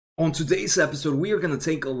On today's episode, we are going to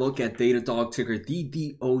take a look at Datadog, ticker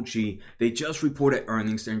DDOG. They just reported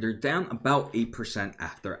earnings and they're down about 8%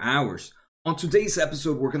 after hours. On today's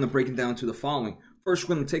episode, we're going to break it down to the following. First,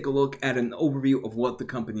 we're going to take a look at an overview of what the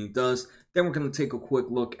company does. Then we're going to take a quick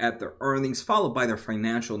look at their earnings, followed by their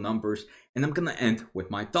financial numbers. And I'm going to end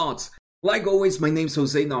with my thoughts. Like always, my name's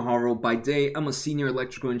Jose Najarro. By day, I'm a senior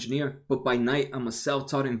electrical engineer, but by night, I'm a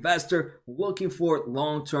self-taught investor looking for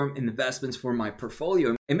long-term investments for my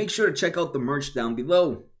portfolio. And make sure to check out the merch down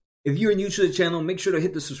below. If you're new to the channel, make sure to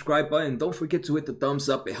hit the subscribe button. Don't forget to hit the thumbs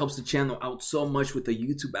up. It helps the channel out so much with the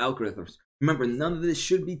YouTube algorithms. Remember, none of this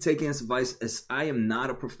should be taken as advice as I am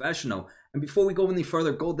not a professional. And before we go any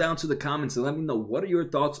further, go down to the comments and let me know, what are your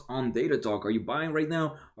thoughts on Datadog? Are you buying right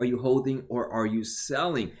now? Are you holding, or are you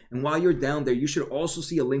selling? And while you're down there, you should also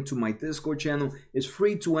see a link to my Discord channel. It's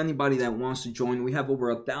free to anybody that wants to join. We have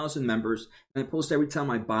over 1,000 members and I post every time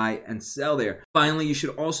I buy and sell there. Finally, you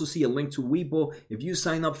should also see a link to Webull. If you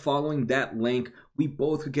sign up following that link, we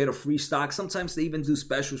both could get a free stock. Sometimes they even do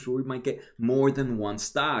specials where we might get more than one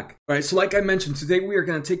stock. All right, so like I mentioned, today we are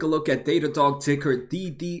going to take a look at Datadog, ticker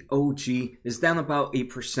DDOG. It's down about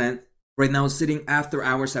 8%. Right now it's sitting after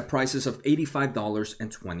hours at prices of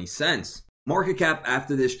 $85.20. Market cap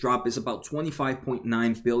after this drop is about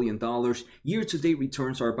 $25.9 billion. Year-to-date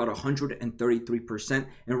returns are about 133%,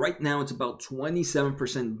 and right now it's about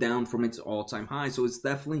 27% down from its all-time high. So it's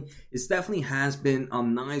definitely has been a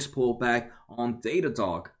nice pullback on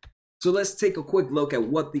Datadog. So let's take a quick look at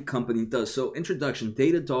what the company does. So introduction,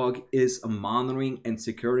 Datadog is a monitoring and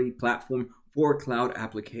security platform for cloud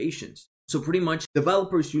applications. So pretty much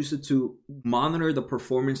developers use it to monitor the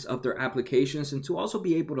performance of their applications and to also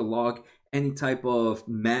be able to log any type of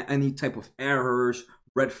errors,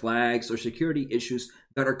 red flags, or security issues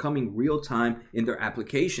that are coming real time in their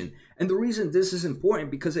application. And the reason this is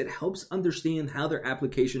important because it helps understand how their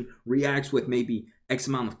application reacts with maybe X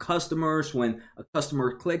amount of customers, when a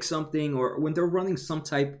customer clicks something, or when they're running some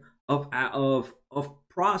type of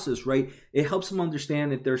process, right? It helps them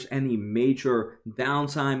understand if there's any major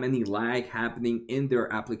downtime, any lag happening in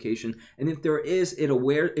their application. And if there is,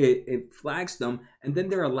 it flags them, and then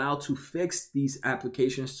they're allowed to fix these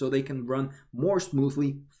applications so they can run more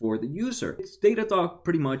smoothly for the user. Datadog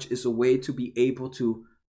pretty much is a way to be able to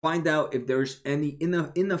find out if there's any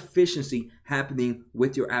inefficiency happening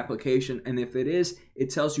with your application. And if it is, it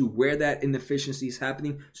tells you where that inefficiency is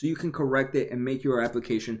happening so you can correct it and make your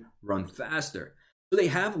application run faster. So they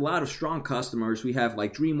have a lot of strong customers. We have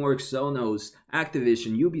like DreamWorks, Sonos,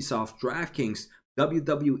 Activision, Ubisoft, DraftKings,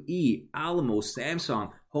 WWE, Alamo,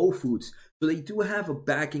 Samsung, Whole Foods. So they do have a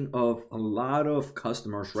backing of a lot of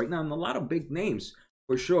customers right now and a lot of big names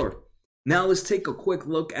for sure. Now let's take a quick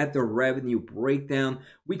look at the revenue breakdown.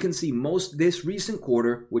 We can see this recent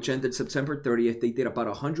quarter, which ended September 30th, they did about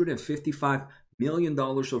 $155 million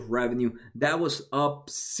of revenue. That was up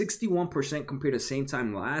 61% compared to the same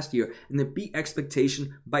time last year, and it beat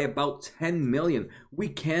expectation by about 10 million. We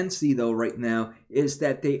can see though right now is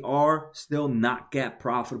that they are still not GAAP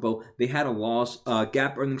profitable. They had a loss,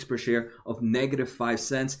 GAAP earnings per share of -5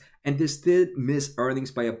 cents, and this did miss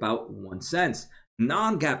earnings by about 1 cent.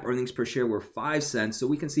 Non-GAAP earnings per share were 5 cents, so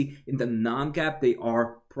we can see in the non-GAAP they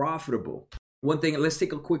are profitable. One thing, let's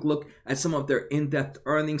take a quick look at some of their in-depth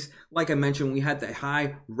earnings. Like I mentioned, we had the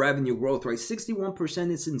high revenue growth, right?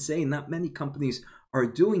 61% is insane. Not many companies are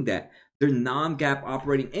doing that. Their non-GAAP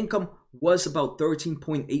operating income was about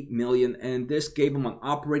 13.8 million, and this gave them an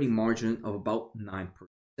operating margin of about 9%.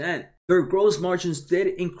 Their gross margins did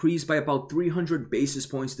increase by about 300 basis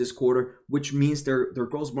points this quarter, which means their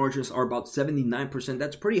gross margins are about 79%.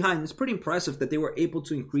 That's pretty high, and it's pretty impressive that they were able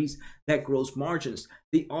to increase that gross margins.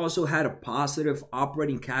 They also had a positive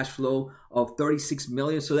operating cash flow of 36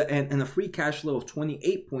 million, and a free cash flow of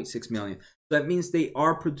 28.6 million. So that means they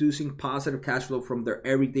are producing positive cash flow from their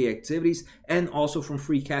everyday activities and also from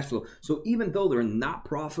free cash flow. So even though they're not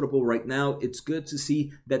profitable right now, it's good to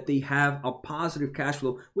see that they have a positive cash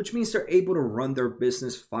flow, which means they're able to run their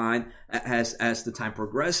business fine as the time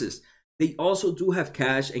progresses. They also do have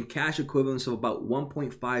cash and cash equivalents of about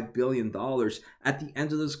 $1.5 billion at the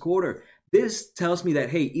end of this quarter. This tells me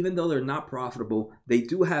that, hey, even though they're not profitable, they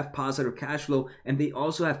do have positive cash flow, and they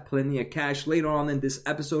also have plenty of cash. Later on in this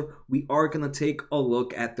episode, we are going to take a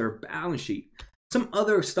look at their balance sheet. Some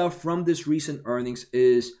other stuff from this recent earnings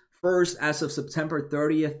is, first, as of September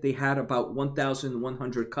 30th, they had about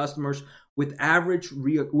 1,100 customers,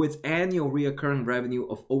 with annual recurring revenue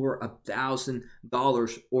of over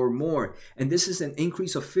 $1,000 or more. And this is an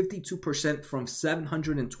increase of 52% from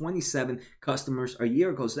 727 customers a year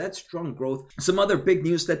ago. So that's strong growth. Some other big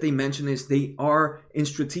news that they mentioned is they are in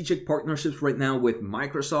strategic partnerships right now with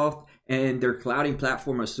Microsoft and their clouding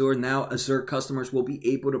platform Azure. Now Azure customers will be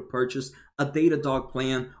able to purchase a Datadog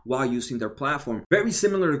plan while using their platform. Very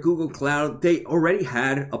similar to Google Cloud. They already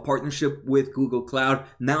had a partnership with Google Cloud.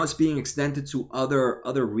 Now it's being extended to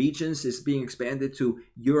other regions. It's being expanded to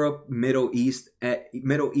Europe, Middle East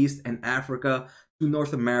and Africa, to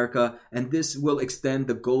North America, and this will extend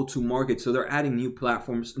the go-to-market. So they're adding new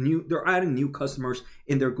platforms, they're adding new customers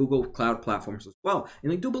in their Google Cloud platforms as well.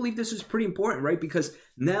 And I do believe this is pretty important, right? Because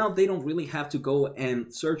now they don't really have to go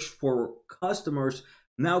and search for customers.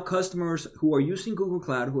 Now customers who are using Google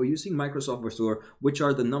Cloud, who are using Microsoft Azure, which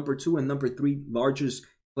are the number 2 and number 3 largest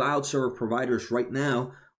cloud server providers right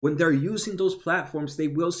now, when they're using those platforms, they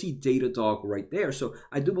will see Datadog right there. So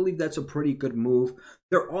I do believe that's a pretty good move.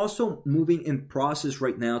 They're also moving in process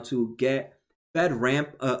right now to get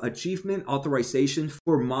FedRAMP achievement authorization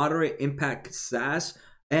for moderate impact SaaS.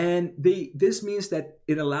 And this means that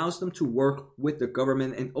it allows them to work with the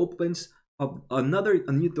government and opens up a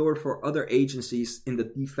new door for other agencies in the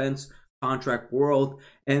defense contract world.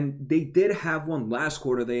 And they did have one last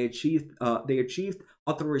quarter. They achieved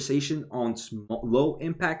authorization on low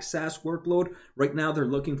impact SaaS workload. Right now they're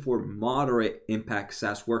looking for moderate impact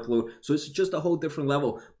SaaS workload. So it's just a whole different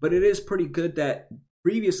level. But it is pretty good that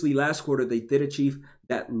previously last quarter they did achieve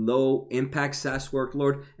that low impact SaaS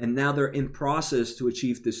workload, and now they're in process to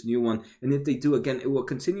achieve this new one. And if they do, again, it will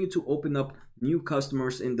continue to open up new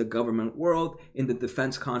customers in the government world, in the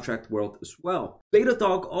defense contract world as well.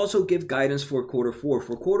 Datadog also give guidance for quarter 4.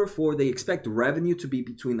 For quarter 4, they expect revenue to be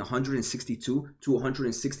between 162 to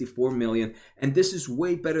 164 million, and this is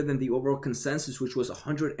way better than the overall consensus, which was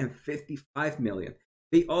 155 million.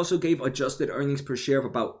 They also gave adjusted earnings per share of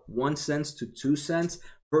about 1 cent to 2 cents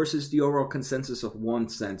versus the overall consensus of 1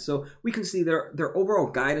 cent. So we can see their overall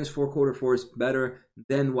guidance for quarter 4 is better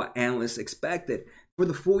than what analysts expected. For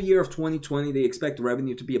the full year of 2020, they expect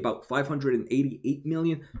revenue to be about 588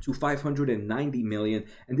 million to 590 million.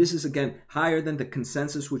 And this is again higher than the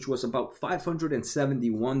consensus, which was about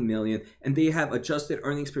 571 million. And they have adjusted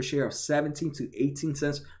earnings per share of 17 to 18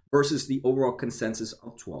 cents versus the overall consensus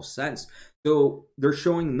of 12 cents. So they're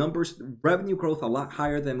showing revenue growth a lot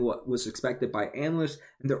higher than what was expected by analysts.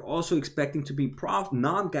 And they're also expecting to be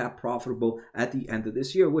non-GAAP profitable at the end of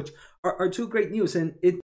this year, which are two great news. And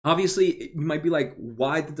obviously, you might be like,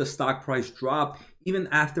 why did the stock price drop even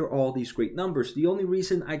after all these great numbers? The only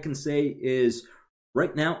reason I can say is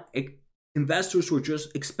right now, investors were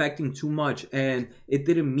just expecting too much and it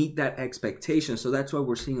didn't meet that expectation. So that's why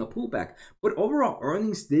we're seeing a pullback. But overall,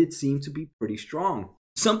 earnings did seem to be pretty strong.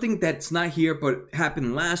 Something that's not here but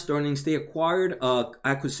happened last earnings, they acquired an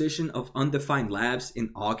acquisition of Undefined Labs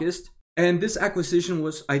in August. And this acquisition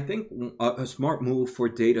was, I think, a smart move for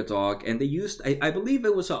Datadog. And they used, I believe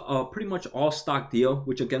it was a pretty much all stock deal,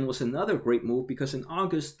 which again was another great move because in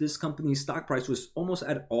August, this company's stock price was almost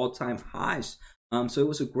at all-time highs. So it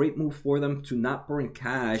was a great move for them to not burn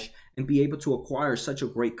cash and be able to acquire such a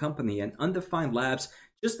great company. And Undefined Labs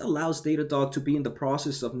just allows Datadog to be in the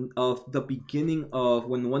process of the beginning of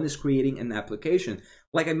when one is creating an application.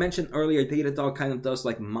 Like I mentioned earlier, Datadog kind of does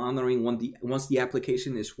like monitoring once the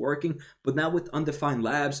application is working. But now with Undefined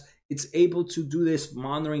Labs, it's able to do this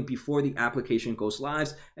monitoring before the application goes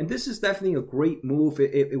live. And this is definitely a great move.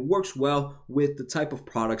 It works well with the type of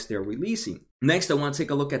products they're releasing. Next, I want to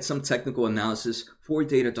take a look at some technical analysis for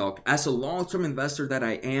Datadog. As a long-term investor that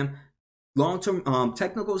I am, long-term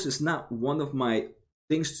technicals is not one of my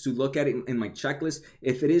things to look at in my checklist.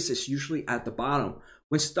 If it is, it's usually at the bottom.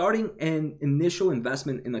 When starting an initial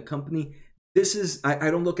investment in a company,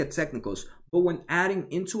 I don't look at technicals, but when adding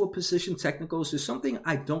into a position, technicals is something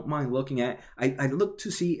I don't mind looking at. I look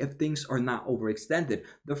to see if things are not overextended.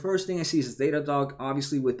 The first thing I see is Datadog,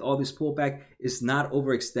 obviously with all this pullback, is not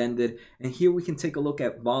overextended. And here we can take a look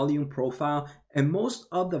at volume profile. And most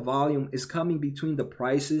of the volume is coming between the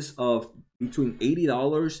prices of between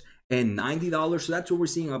 $80 and $90. So that's where we're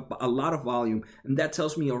seeing a lot of volume. And that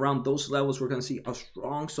tells me around those levels, we're going to see a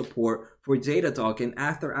strong support for Datadog. And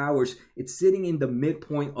after hours, it's sitting in the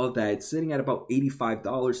midpoint of that. It's sitting at about $85,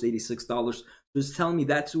 $86. So it's telling me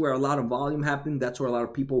that's where a lot of volume happened. That's where a lot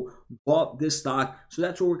of people bought this stock. So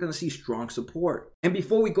that's where we're going to see strong support. And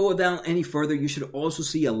before we go down any further, you should also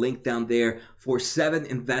see a link down there for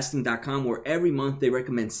 7investing.com, where every month they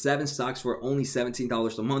recommend 7 stocks for only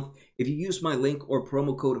 $17 a month. If you use my link or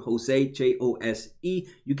promo code Jose, J-O-S-E,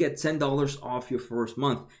 you get $10 off your first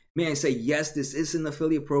month. May I say, yes, this is an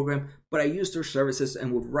affiliate program, but I use their services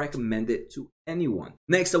and would recommend it to anyone.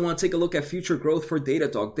 Next, I want to take a look at future growth for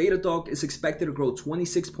Datadog. Datadog is expected to grow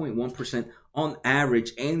 26.1% on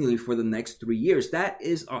average annually for the next 3 years. That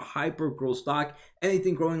is a hyper growth stock.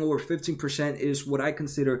 Anything growing over 15% is what I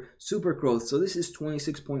consider super growth. So this is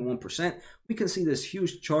 26.1%. We can see this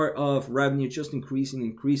huge chart of revenue just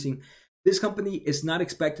increasing. This company is not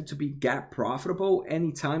expected to be GAAP profitable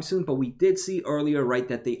anytime soon, but we did see earlier, right,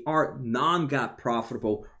 that they are non-GAAP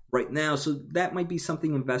profitable right now. So that might be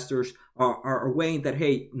something investors are weighing, that,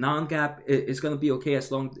 hey, non-GAAP is going to be okay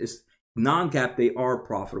as long as non-GAAP they are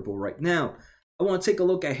profitable right now. I want to take a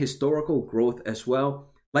look at historical growth as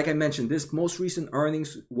well. Like I mentioned, this most recent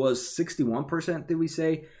earnings was 61%, did we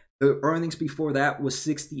say? The earnings before that was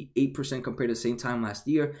 68% compared to the same time last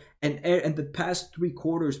year. And the past 3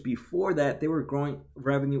 quarters before that, they were growing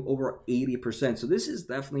revenue over 80%. So this is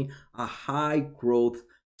definitely a high growth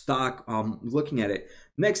stock looking at it.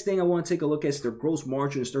 Next thing I want to take a look at is their gross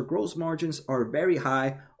margins. Their gross margins are very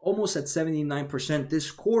high, almost at 79%.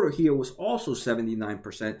 This quarter here was also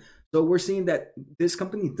 79%. So we're seeing that this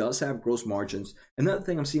company does have gross margins. Another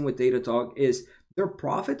thing I'm seeing with Datadog is their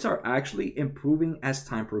profits are actually improving as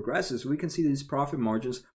time progresses. We can see these profit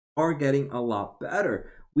margins are getting a lot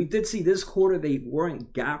better. We did see this quarter they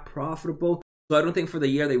weren't GAAP profitable, so I don't think for the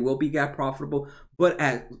year they will be GAAP profitable, but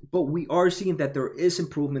we are seeing that there is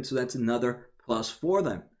improvement, so that's another plus for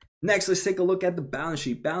them. Next, let's take a look at the balance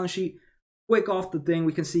sheet. Balance sheet, quick off the thing,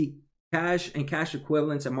 we can see cash and cash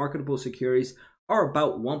equivalents and marketable securities are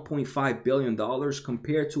about $1.5 billion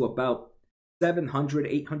compared to about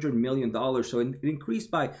 $800 million. So it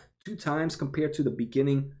increased by 2 times compared to the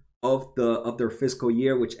beginning of their fiscal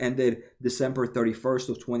year, which ended December 31st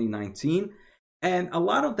of 2019. And a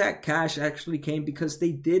lot of that cash actually came because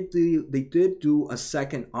they did do a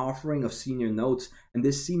second offering of senior notes, and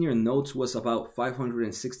this senior notes was about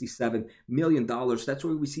 $567 million. That's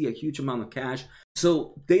where we see a huge amount of cash.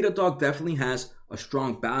 So Datadog definitely has a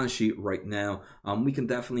strong balance sheet right now. We can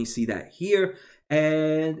definitely see that here.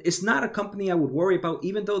 And it's not a company I would worry about,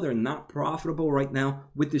 even though they're not profitable right now.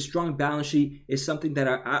 With this strong balance sheet, is something that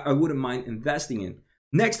I wouldn't mind investing in.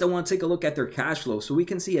 Next, I want to take a look at their cash flow. So we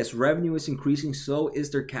can see as revenue is increasing, so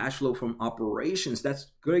is their cash flow from operations.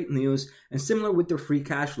 That's great news. And similar with their free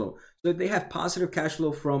cash flow. So if they have positive cash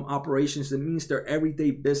flow from operations, it means their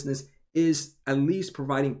everyday business is at least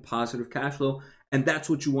providing positive cash flow. And that's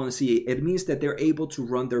what you want to see. It means that they're able to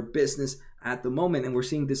run their business at the moment. And we're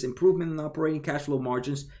seeing this improvement in operating cash flow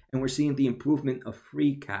margins, and we're seeing the improvement of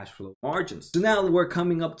free cash flow margins. So now we're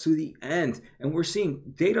coming up to the end, and we're seeing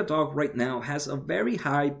Datadog right now has a very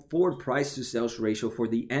high forward price to sales ratio for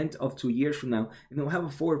the end of 2 years from now. And they'll have a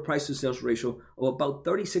forward price to sales ratio of about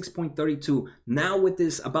 36.32. Now with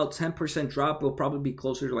this about 10% drop, it'll probably be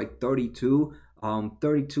closer to like 32,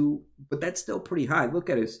 but that's still pretty high. Look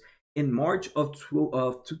at this. In March of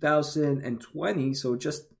 2020, so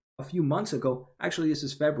just a few months ago, actually this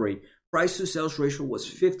is February, price to sales ratio was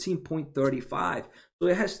 15.35. So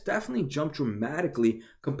it has definitely jumped dramatically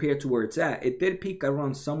compared to where it's at. It did peak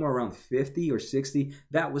around somewhere around 50 or 60.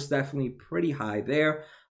 That was definitely pretty high there.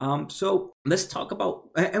 So let's talk about,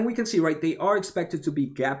 and we can see, right, they are expected to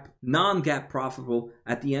be non-GAAP profitable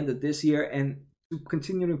at the end of this year and to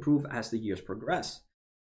continue to improve as the years progress.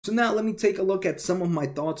 So now let me take a look at some of my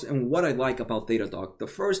thoughts and what I like about Datadog. The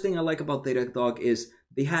first thing I like about Datadog is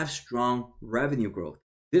they have strong revenue growth.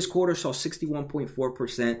 This quarter saw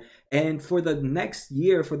 61.4%, and for the next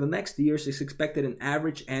years, it's expected an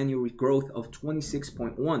average annual growth of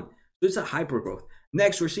 26.1%. So it's a hyper growth.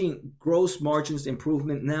 Next, we're seeing gross margins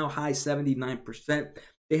improvement, now high 79%.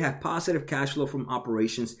 They have positive cash flow from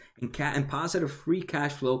operations and positive free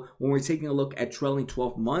cash flow when we're taking a look at trailing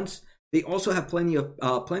 12 months. They also have plenty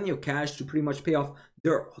of cash to pretty much pay off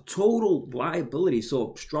their total liability.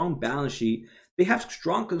 So strong balance sheet. They have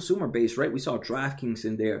strong consumer base, right? We saw DraftKings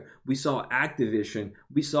in there. We saw Activision.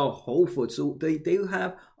 We saw Whole Foods. So they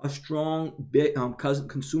have a strong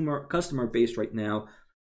customer base right now.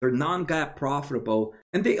 They're non-GAAP profitable,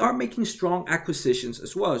 and they are making strong acquisitions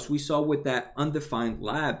as well, as we saw with that Undefined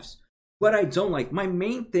Labs. What I don't like, my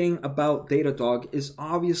main thing about Datadog is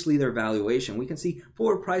obviously their valuation. We can see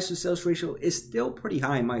forward price to sales ratio is still pretty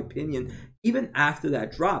high in my opinion, even after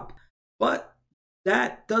that drop. But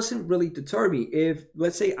that doesn't really deter me. If,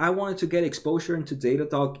 let's say, I wanted to get exposure into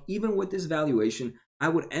Datadog, even with this valuation, I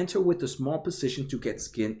would enter with a small position to get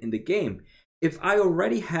skin in the game. If I had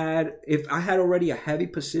already a heavy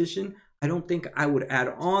position, I don't think I would add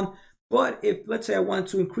on. But if, let's say, I wanted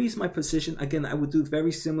to increase my position, again, I would do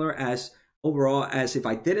very similar as overall as if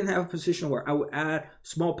I didn't have a position, where I would add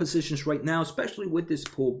small positions right now, especially with this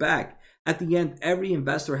pullback. At the end, every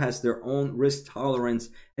investor has their own risk tolerance,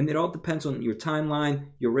 and it all depends on your timeline,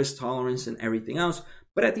 your risk tolerance, and everything else.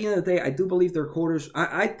 But at the end of the day, I do believe their quarters,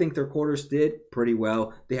 I think their quarters did pretty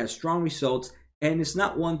well. They had strong results, and it's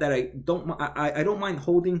not one that I don't mind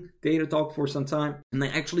holding Datadog for some time. And I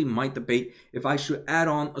actually might debate if I should add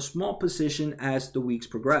on a small position as the weeks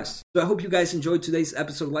progress. So I hope you guys enjoyed today's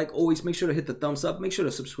episode. Like always, make sure to hit the thumbs up, make sure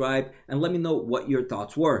to subscribe, and let me know what your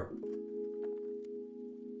thoughts were.